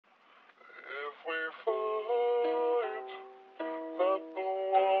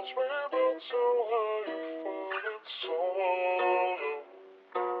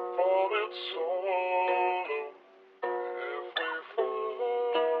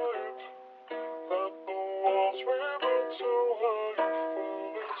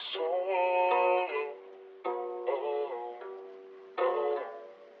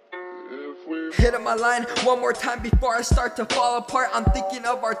Hitting my line one more time before I start to fall apart. I'm thinking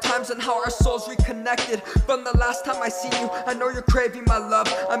of our times and how our souls reconnected. From the last time I seen you, I know you're craving my love.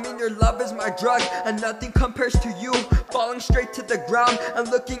 I mean, your love is my drug, and nothing compares to you. Falling straight to the ground and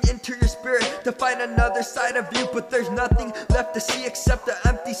looking into your spirit to find another side of you, but there's nothing left to see except the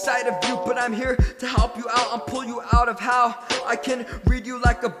empty side of you. But I'm here to help you out and pull you out of how I can read you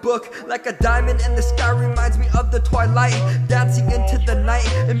like a book, like a diamond in the sky. Reminds me of the twilight, dancing into the night.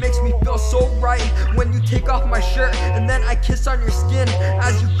 It makes me feel so right when you take off my shirt and then I kiss on your skin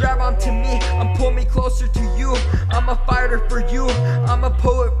as you grab onto me and pull me closer to you. I'm a fighter for you, I'm a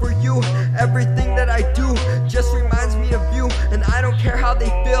poet for you. Everything that I do just reminds me of you, and I don't care how they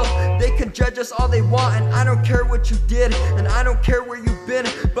feel. They can judge us all they want, and I don't care what you did, and I don't care where you've been,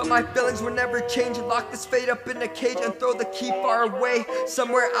 but my feelings will never change. Lock this fate up in a cage and throw the key far away,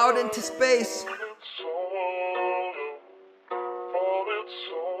 somewhere out into space.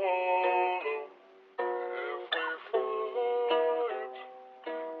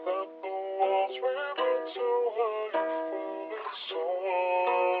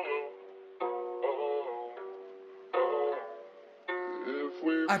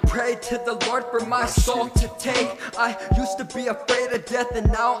 I pray to the Lord for my soul to take. I used to be afraid of death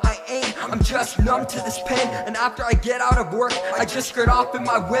and now I ain't. I'm just numb to this pain, and after I get out of work I just skirt off in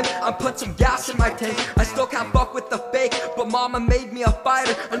my whip and put some gas in my tank. I still can't fuck with the fake, but mama made me a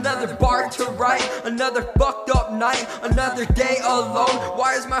fighter. Another bar to write, another fucked up night, another day alone.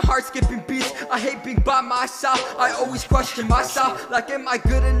 Why is my heart skipping beats? I hate being by myself. I always question myself, like am I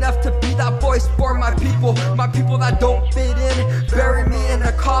good enough to be that voice for my people that don't fit in? Bury me in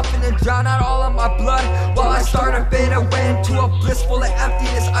a coffin and drown out all of my blood while I start to fade away into a bliss full of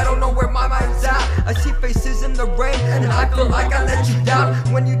emptiness. I don't know where my mind's at. I see faces in the rain and I feel like I let you down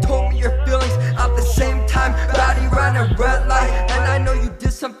when you told me your feelings. At the same time, body ran a red light, and I know you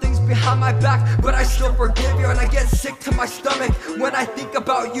did some things behind my back, but I still forgive you, and I get sick to my stomach when I think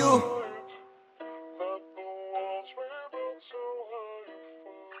about you.